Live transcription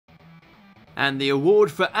And the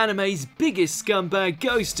award for anime's biggest scumbag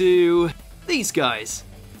goes to these guys.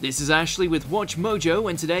 This is Ashley with WatchMojo,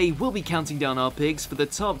 and today we'll be counting down our picks for the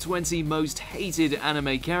top 20 most hated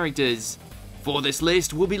anime characters. For this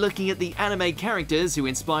list, we'll be looking at the anime characters who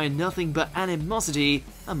inspire nothing but animosity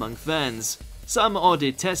among fans. Some are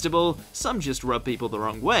detestable, some just rub people the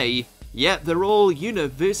wrong way, yet they're all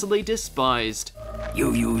universally despised.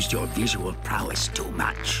 You used your visual prowess too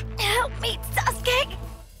much. Help me, Sasuke!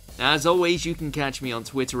 As always, you can catch me on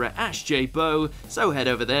Twitter at AshJBo, so head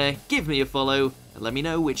over there, give me a follow, and let me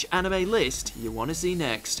know which anime list you want to see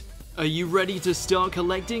next. Are you ready to start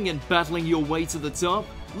collecting and battling your way to the top?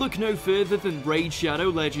 Look no further than Raid Shadow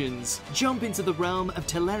Legends. Jump into the realm of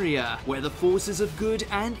Teleria, where the forces of good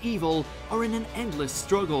and evil are in an endless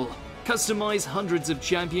struggle. Customize hundreds of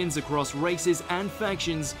champions across races and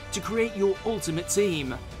factions to create your ultimate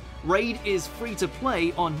team. Raid is free to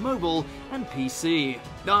play on mobile and PC.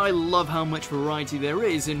 I love how much variety there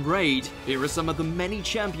is in Raid. Here are some of the many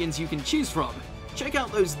champions you can choose from. Check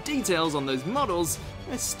out those details on those models,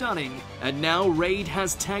 they're stunning. And now Raid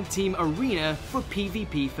has Tag Team Arena for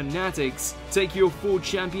PvP fanatics. Take your 4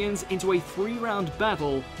 champions into a 3-round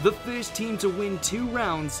battle. The first team to win 2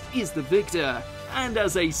 rounds is the victor. And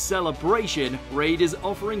as a celebration, Raid is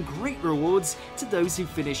offering great rewards to those who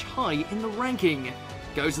finish high in the ranking.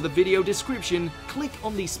 Go to the video description, click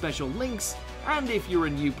on these special links, and if you're a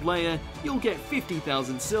new player, you'll get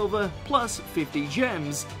 50,000 silver, plus 50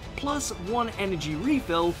 gems, plus 1 energy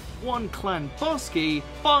refill, 1 clan boss key,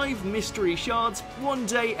 5 mystery shards, 1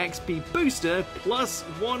 day XP booster, plus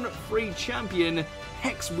 1 free champion,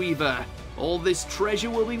 Hex Weaver. All this treasure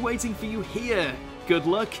will be waiting for you here. Good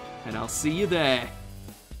luck, and I'll see you there.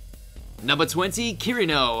 Number 20,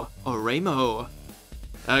 Kirino, Oreimo.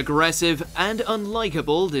 Aggressive and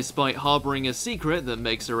unlikable despite harboring a secret that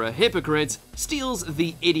makes her a hypocrite, steals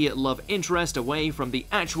the idiot love interest away from the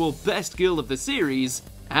actual best girl of the series,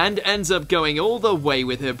 and ends up going all the way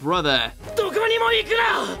with her brother.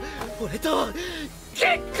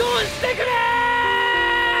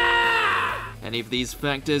 Any of these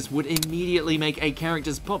factors would immediately make a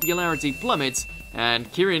character's popularity plummet, and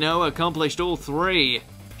Kirino accomplished all 3.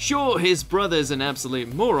 Sure, his brother's an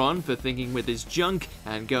absolute moron for thinking with his junk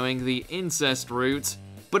and going the incest route,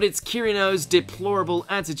 but it's Kirino's deplorable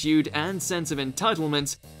attitude and sense of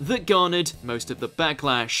entitlement that garnered most of the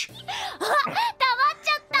backlash.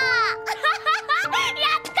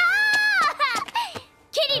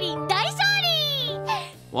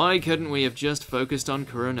 Why couldn't we have just focused on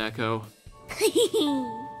Kuroneko?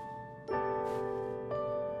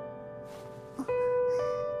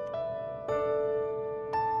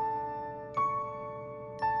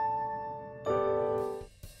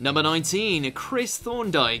 Number 19, Chris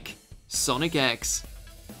Thorndike, Sonic X.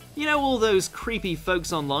 You know all those creepy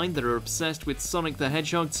folks online that are obsessed with Sonic the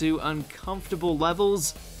Hedgehog to uncomfortable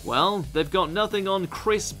levels? Well, they've got nothing on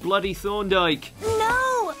Chris bloody Thorndike.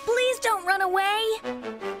 No! Please don't run away!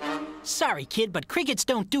 Sorry, kid, but crickets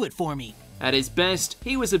don't do it for me. At his best,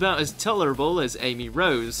 he was about as tolerable as Amy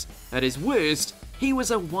Rose. At his worst, he was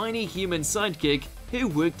a whiny human sidekick who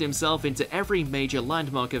worked himself into every major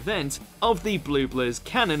landmark event of the Blue Blur's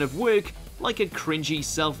canon of work like a cringy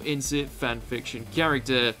self-insert fanfiction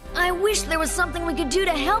character. I wish there was something we could do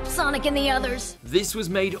to help Sonic and the others. This was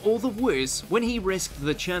made all the worse when he risked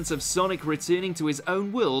the chance of Sonic returning to his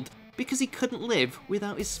own world because he couldn't live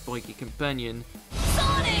without his spiky companion.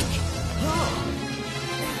 Sonic!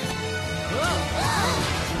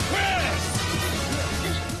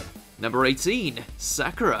 Number 18,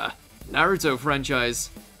 Sakura, Naruto franchise.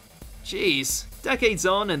 Jeez, decades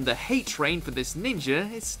on and the hate train for this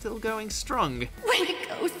ninja is still going strong. Way to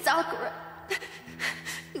go, Sakura.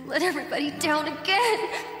 You let everybody down again.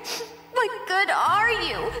 What good are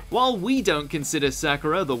you? While we don't consider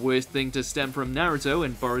Sakura the worst thing to stem from Naruto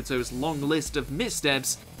and Boruto's long list of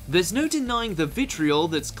missteps, there's no denying the vitriol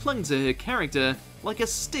that's clung to her character like a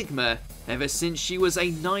stigma ever since she was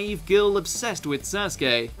a naive girl obsessed with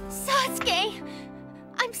Sasuke. Sasuke!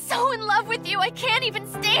 I'm so in love with you, I can't even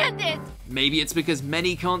stand it! Maybe it's because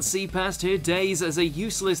many can't see past her days as a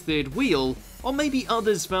useless third wheel, or maybe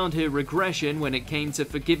others found her regression when it came to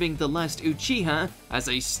forgiving the last Uchiha as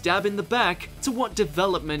a stab in the back to what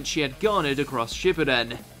development she had garnered across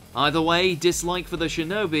Shippuden. Either way, dislike for the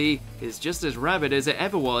shinobi is just as rabid as it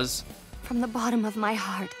ever was. From the bottom of my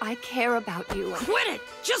heart, I care about you. Quit it!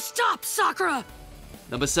 Just stop, Sakura!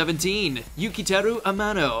 Number 17, Yukiteru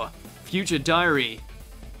Amano, Future Diary.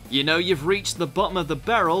 You know you've reached the bottom of the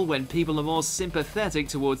barrel when people are more sympathetic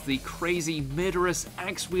towards the crazy, murderous,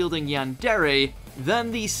 axe-wielding yandere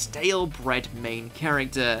than the stale-bred main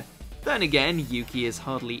character. Then again, Yuki is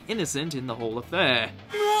hardly innocent in the whole affair.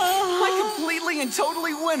 I completely and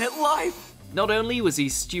totally win at life! Not only was he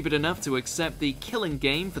stupid enough to accept the killing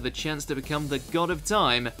game for the chance to become the god of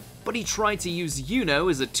time, but he tried to use Yuno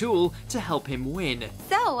as a tool to help him win.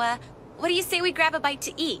 So, what do you say we grab a bite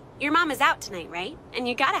to eat? Your mom is out tonight, right? And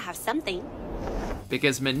you gotta have something.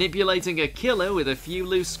 Because manipulating a killer with a few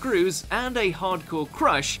loose screws and a hardcore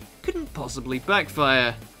crush couldn't possibly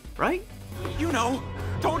backfire, right? You know,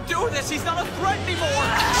 don't do this, he's not a threat anymore!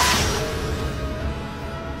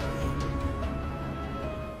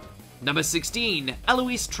 Number 16,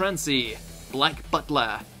 Alois Trancy, Black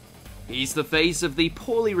Butler. He's the face of the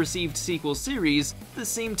poorly received sequel series that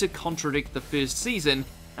seemed to contradict the first season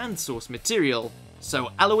and source material,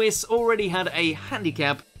 so Alois already had a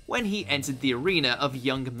handicap when he entered the arena of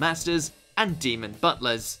young masters and demon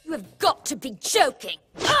butlers. You have got to be joking!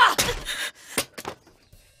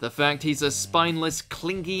 The fact he's a spineless,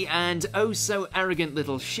 clingy, and oh-so-arrogant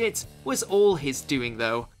little shit was all his doing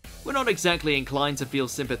though. We're not exactly inclined to feel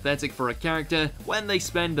sympathetic for a character when they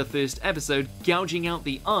spend the first episode gouging out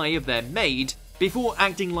the eye of their maid before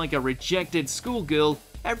acting like a rejected schoolgirl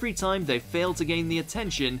every time they fail to gain the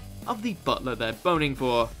attention of the butler they're boning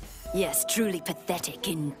for. Yes, truly pathetic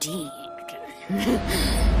indeed.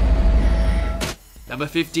 Number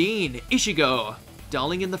 15, Ichigo,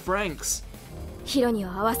 Darling in the Franxx.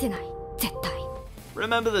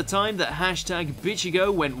 Remember the time that hashtag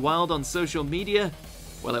Bichigo went wild on social media?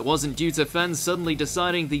 Well, it wasn't due to fans suddenly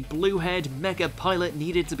deciding the blue-haired mecha pilot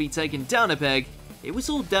needed to be taken down a peg. It was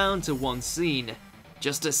all down to one scene.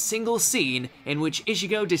 Just a single scene in which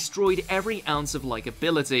Ichigo destroyed every ounce of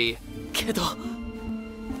likability.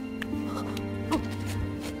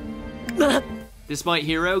 Despite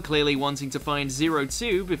Hiro clearly wanting to find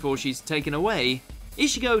 02 before she's taken away,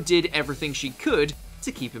 Ichigo did everything she could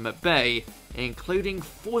to keep him at bay, including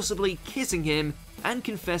forcibly kissing him and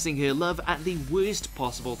confessing her love at the worst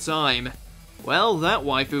possible time. Well, that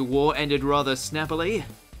waifu war ended rather snappily.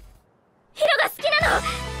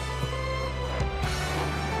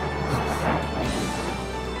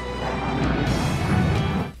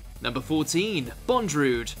 Number 14,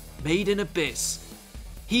 Bondrewd, Made in Abyss.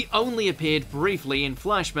 He only appeared briefly in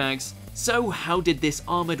flashbacks, so how did this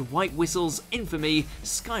armored white whistle's infamy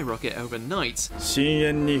skyrocket overnight?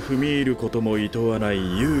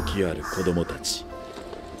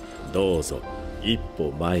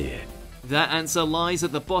 That answer lies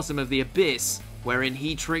at the bottom of the abyss, wherein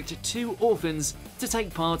he tricked two orphans to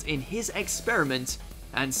take part in his experiment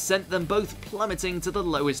and sent them both plummeting to the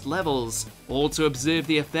lowest levels, all to observe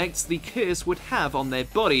the effects the curse would have on their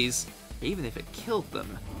bodies, even if it killed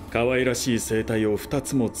them.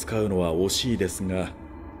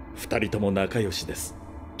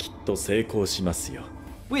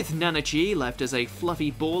 With Nanachi left as a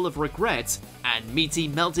fluffy ball of regret, and Miti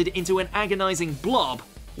melted into an agonizing blob,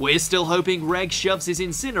 we're still hoping Reg shoves his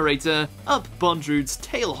incinerator up Bondrewd's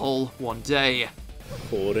tail hole one day.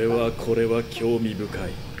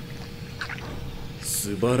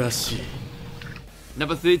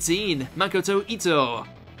 Number 13, Makoto Ito,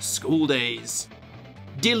 School Days.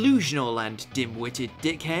 Delusional and dim-witted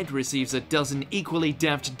dickhead receives a dozen equally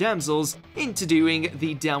daft damsels into doing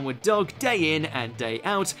the downward dog day in and day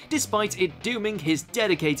out, despite it dooming his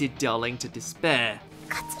dedicated darling to despair.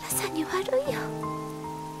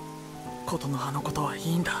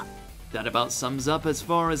 That about sums up as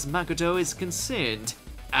far as Makoto is concerned.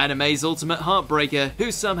 Anime's ultimate heartbreaker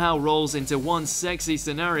who somehow rolls into one sexy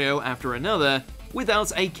scenario after another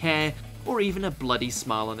without a care or even a bloody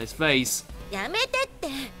smile on his face.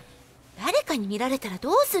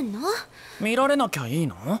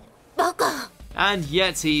 And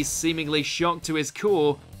yet he's seemingly shocked to his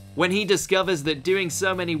core when he discovers that doing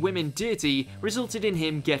so many women dirty resulted in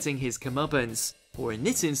him getting his comeuppance, or in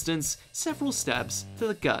this instance, several stabs to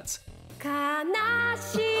the gut.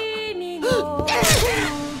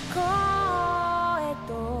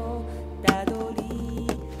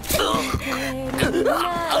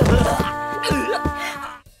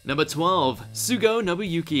 Number 12, Sugo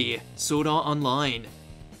Nobuyuki, Sword Art Online.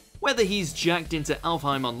 Whether he's jacked into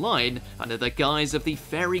Alfheim Online under the guise of the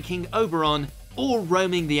Fairy King Oberon, or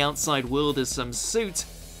roaming the outside world as some suit,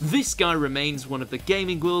 this guy remains one of the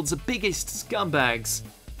gaming world's biggest scumbags.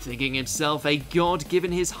 Thinking himself a god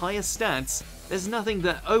given his higher stats, there's nothing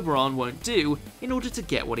that Oberon won't do in order to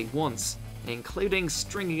get what he wants, including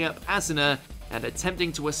stringing up Asuna and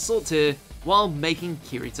attempting to assault her while making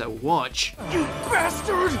Kirito watch. You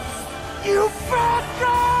bastard! You bastard!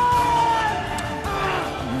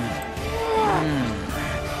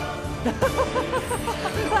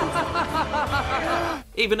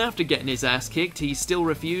 Even after getting his ass kicked, he still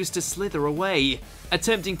refused to slither away,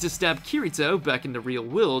 attempting to stab Kirito back in the real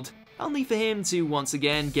world, only for him to once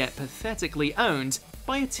again get pathetically owned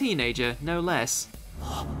by a teenager, no less.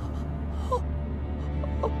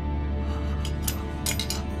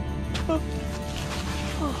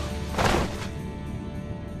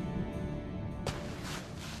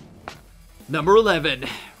 Number 11.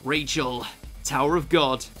 Rachel, Tower of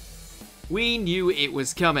God. We knew it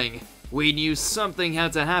was coming. We knew something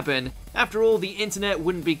had to happen. After all, the internet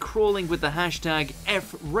wouldn't be crawling with the hashtag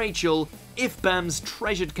 #FRachel if Bam's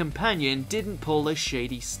treasured companion didn't pull a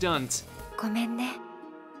shady stunt. ごめんね。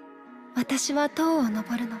私は塔を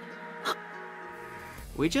登るの。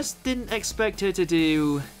 We just didn't expect her to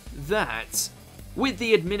do that. With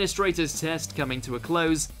the administrator's test coming to a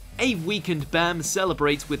close, a weakened Bam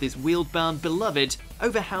celebrates with his wheeled-bound beloved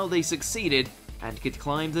over how they succeeded and could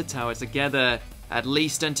climb the tower together, at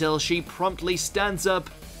least until she promptly stands up,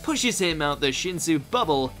 pushes him out the Shinsu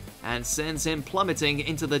bubble, and sends him plummeting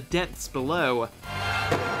into the depths below.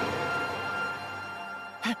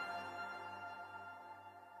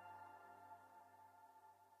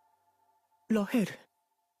 Loathed.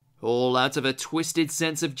 All out of a twisted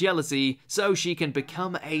sense of jealousy so she can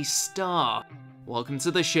become a star. Welcome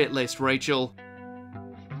to the shit list, Rachel.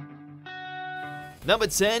 Number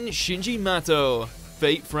 10, Shinji Mato,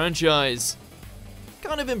 Fate franchise.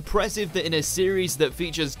 Kind of impressive that in a series that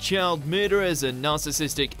features child murderers and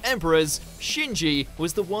narcissistic emperors, Shinji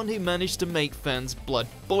was the one who managed to make fans' blood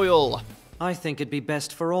boil. I think it'd be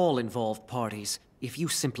best for all involved parties if you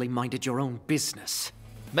simply minded your own business.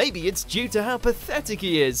 Maybe it's due to how pathetic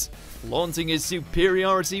he is, flaunting his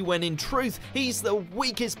superiority when in truth he's the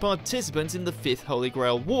weakest participant in the 5th Holy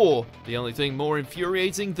Grail War. The only thing more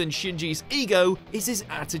infuriating than Shinji's ego is his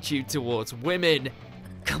attitude towards women.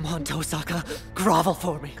 Come on, Tosaka, grovel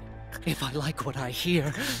for me. If I like what I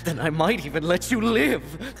hear, then I might even let you live.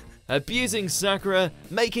 Abusing Sakura,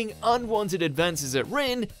 making unwanted advances at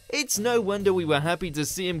Rin, it's no wonder we were happy to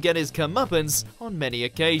see him get his comeuppance on many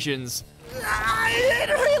occasions. It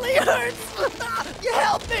really hurts!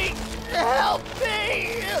 Help me! Help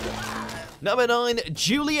me! Number 9,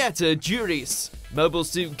 Giulietta Juris, Mobile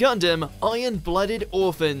Suit Gundam Iron-Blooded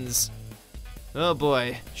Orphans. Oh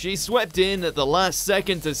boy, she swept in at the last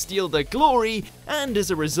second to steal the glory, and as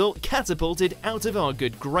a result catapulted out of our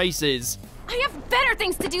good graces. I have better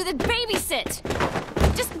things to do than babysit!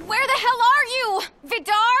 Just where the hell are you,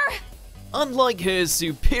 Vidar? Unlike her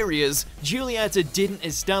superiors, Giulietta didn't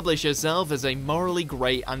establish herself as a morally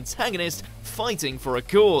grey antagonist fighting for a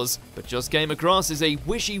cause, but just came across as a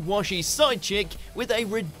wishy-washy side chick with a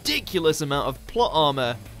ridiculous amount of plot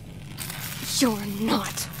armor. You're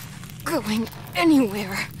not going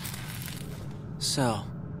anywhere. So,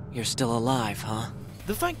 you're still alive, huh?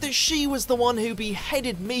 The fact that she was the one who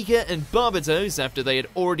beheaded Mika and Barbatos after they had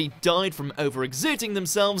already died from overexerting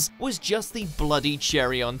themselves was just the bloody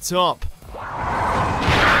cherry on top. Here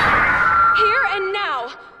and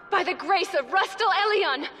now, by the grace of Rustal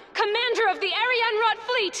Elion, commander of the Arianrot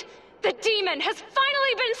fleet, the demon has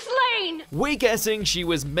finally been slain! We're guessing she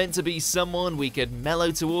was meant to be someone we could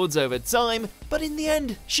mellow towards over time, but in the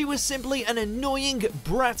end, she was simply an annoying,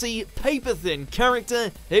 bratty, paper-thin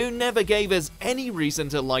character who never gave us any reason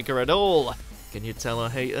to like her at all. Can you tell I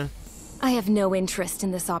hate her? I have no interest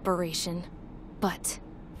in this operation, but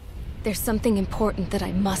there's something important that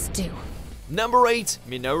I must do. Number 8,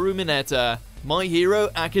 Minoru Mineta, My Hero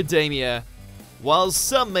Academia. While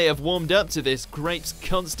some may have warmed up to this grape's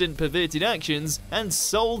constant perverted actions and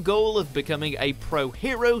sole goal of becoming a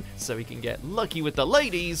pro-hero so he can get lucky with the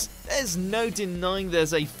ladies, there's no denying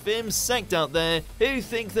there's a firm sect out there who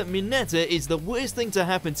think that Mineta is the worst thing to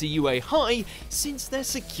happen to UA High since their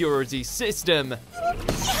security system.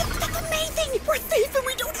 Yes, that's amazing! We're safe and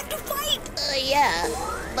we don't have to fight! Yeah,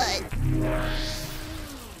 but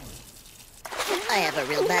I have a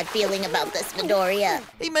real bad feeling about this, Midoriya.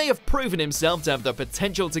 He may have proven himself to have the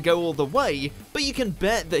potential to go all the way, but you can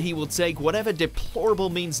bet that he will take whatever deplorable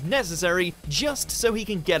means necessary just so he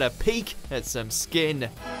can get a peek at some skin.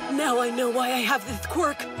 Now I know why I have this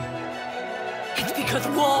quirk. It's because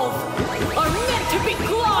walls are meant to be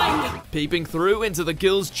climbed! Peeping through into the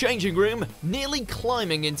girls' changing room, nearly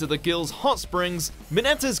climbing into the girls' hot springs,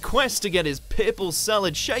 Mineta's quest to get his purple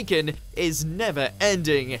salad shaken is never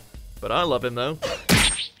ending. But I love him though.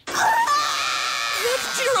 That's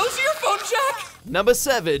Jiro's earphone jack! Number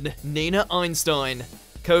 7, Nina Einstein,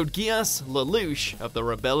 Code Geass Lelouch of the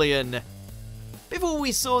Rebellion. Before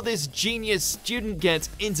we saw this genius student get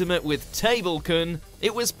intimate with Table-kun,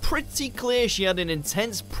 it was pretty clear she had an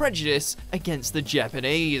intense prejudice against the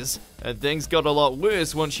Japanese. And things got a lot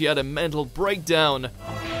worse once she had a mental breakdown.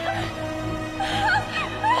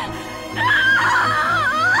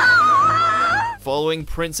 Following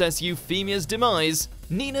Princess Euphemia's demise,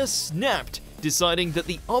 Nina snapped, deciding that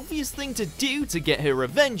the obvious thing to do to get her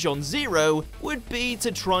revenge on Zero would be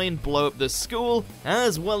to try and blow up the school,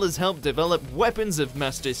 as well as help develop weapons of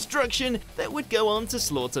mass destruction that would go on to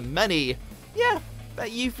slaughter many. Yeah, bet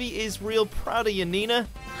Yuffie is real proud of you, Nina.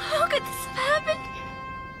 How could this happen?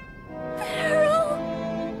 Zero.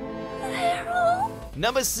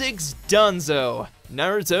 Number 6, Danzo,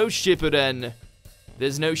 Naruto Shippuden.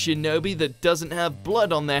 There's no shinobi that doesn't have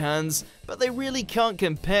blood on their hands, but they really can't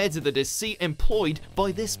compare to the deceit employed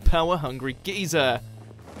by this power-hungry geezer.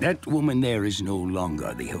 That woman there is no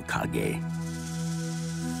longer the Hokage.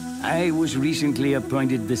 I was recently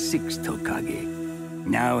appointed the 6th Hokage.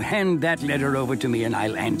 Now hand that letter over to me and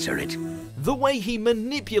I'll answer it. The way he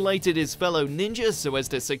manipulated his fellow ninjas so as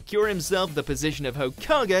to secure himself the position of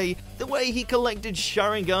Hokage, the way he collected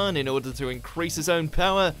Sharingan in order to increase his own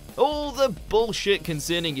power, all the bullshit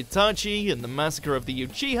concerning Itachi and the massacre of the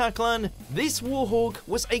Uchiha clan, this Warhawk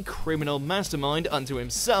was a criminal mastermind unto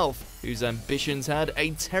himself, whose ambitions had a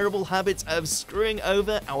terrible habit of screwing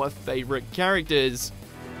over our favorite characters.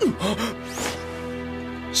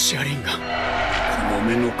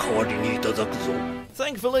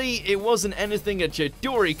 Thankfully, it wasn't anything a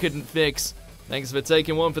Chidori couldn't fix. Thanks for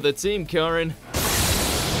taking one for the team, Karin.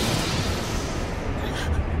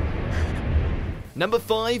 Number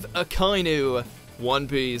 5, Akainu, One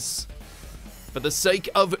Piece. For the sake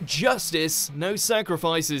of justice, no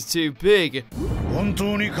sacrifice is too big.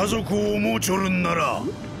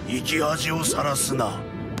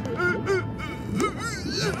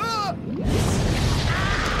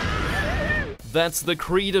 That's the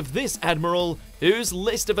creed of this admiral, whose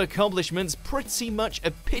list of accomplishments pretty much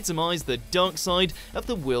epitomize the dark side of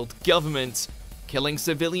the world government. Killing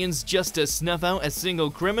civilians just to snuff out a single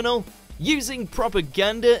criminal, using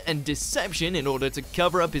propaganda and deception in order to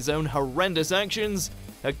cover up his own horrendous actions,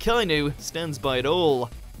 Akainu stands by it all.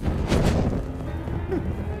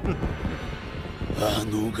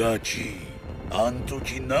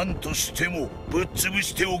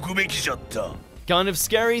 Kind of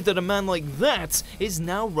scary that a man like that is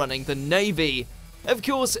now running the Navy. Of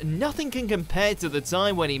course, nothing can compare to the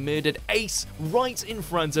time when he murdered Ace right in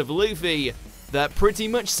front of Luffy. That pretty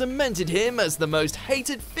much cemented him as the most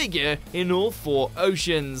hated figure in all 4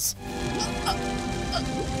 oceans.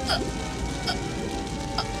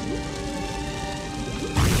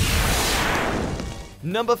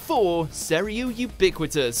 Number 4, Seiryu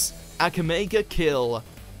Ubiquitous, Akame ga Kill.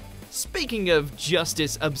 Speaking of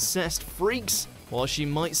justice-obsessed freaks, while she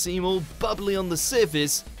might seem all bubbly on the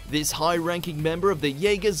surface, this high-ranking member of the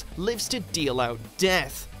Jaegers lives to deal out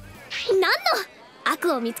death.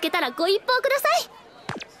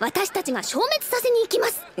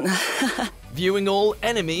 Viewing all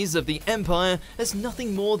enemies of the Empire as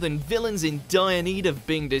nothing more than villains in dire need of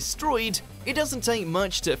being destroyed, it doesn't take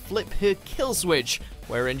much to flip her kill switch,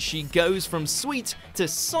 wherein she goes from sweet to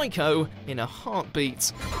psycho in a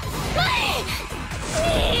heartbeat.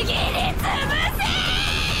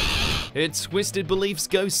 Her twisted beliefs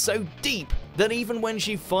go so deep that even when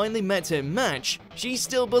she finally met her match, she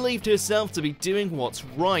still believed herself to be doing what's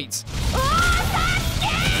right.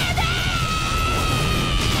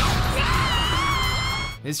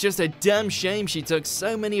 It's just a damn shame she took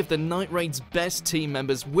so many of the Night Raid's best team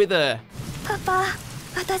members with her. Papa,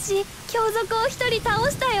 私、強賊を一人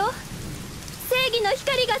倒したよ。正義の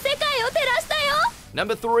光が世界を照らしたよ。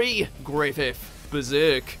Number 3, Griffith,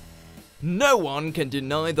 Berserk. No one can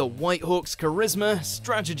deny the White Hawk's charisma,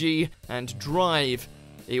 strategy, and drive.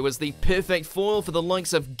 He was the perfect foil for the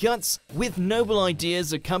likes of Guts, with noble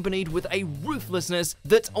ideas accompanied with a ruthlessness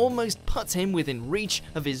that almost puts him within reach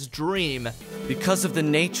of his dream. Because of the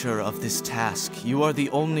nature of this task, you are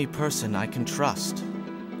the only person I can trust.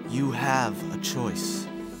 You have a choice.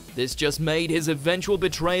 This just made his eventual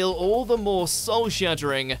betrayal all the more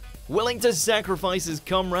soul-shattering. Willing to sacrifice his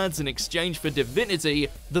comrades in exchange for divinity,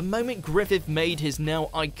 the moment Griffith made his now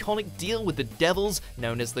iconic deal with the devils,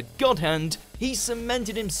 known as the God Hand, he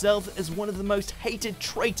cemented himself as one of the most hated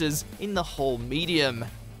traitors in the whole medium.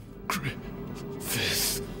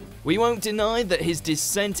 Griffith. We won't deny that his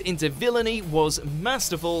descent into villainy was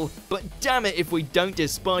masterful, but damn it if we don't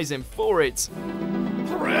despise him for it.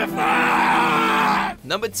 Griffith!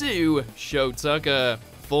 Number 2, Shotaka,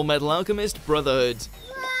 Full Metal Alchemist Brotherhood.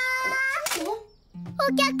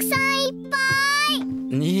 お客さんいっぱい。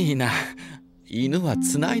ニーナ、犬は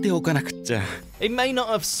繋いでおかなくっちゃ。 It may not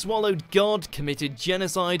have swallowed God, committed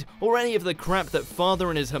genocide, or any of the crap that Father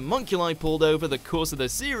and his homunculi pulled over the course of the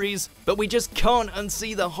series, but we just can't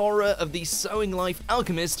unsee the horror of the Sewing Life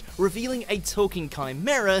alchemist revealing a talking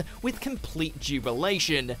chimera with complete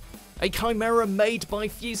jubilation. A chimera made by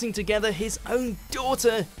fusing together his own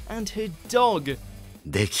daughter and her dog.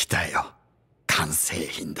 できたよ。完成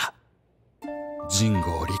品だ。人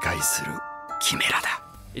語を理解するキメラだ。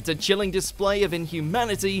 It's a chilling display of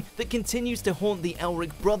inhumanity that continues to haunt the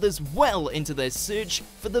Elric brothers well into their search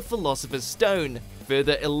for the Philosopher's Stone,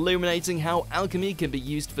 further illuminating how alchemy can be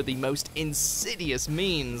used for the most insidious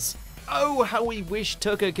means. Oh, how we wish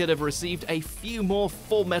Tucker could have received a few more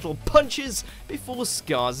Full Metal punches before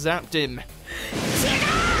Scar zapped him.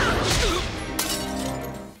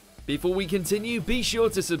 Before we continue, be sure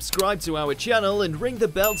to subscribe to our channel and ring the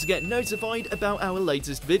bell to get notified about our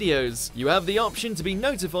latest videos. You have the option to be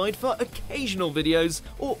notified for occasional videos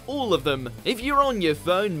or all of them. If you're on your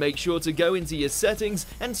phone, make sure to go into your settings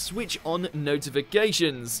and switch on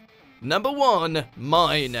notifications. Number 1.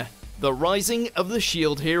 Myne, the Rising of the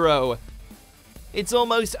Shield Hero. It's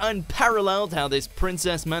almost unparalleled how this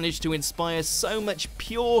princess managed to inspire so much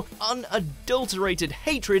pure, unadulterated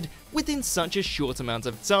hatred within such a short amount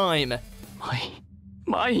of time.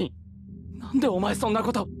 Myne, なんでお前そんな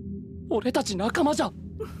こと。俺たち仲間じゃ。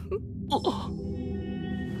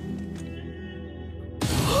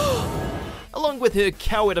Along with her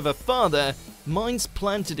coward of a father, Myne's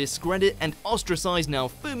plan to discredit and ostracize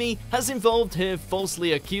Naofumi has involved her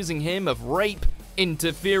falsely accusing him of rape,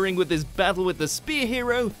 interfering with his battle with the spear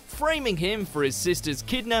hero, framing him for his sister's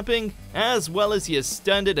kidnapping, as well as your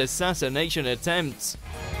standard assassination attempts.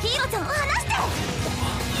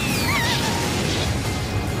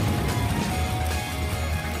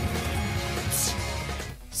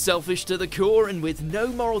 Selfish to the core and with no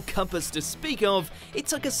moral compass to speak of, it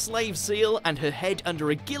took a slave seal and her head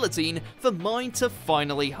under a guillotine for Myne to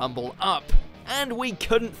finally humble up. And we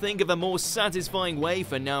couldn't think of a more satisfying way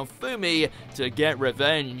for Naofumi to get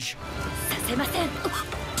revenge.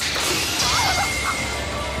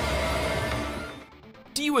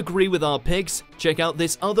 Do you agree with our picks? Check out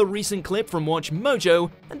this other recent clip from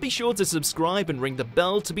WatchMojo and be sure to subscribe and ring the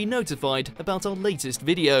bell to be notified about our latest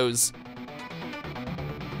videos.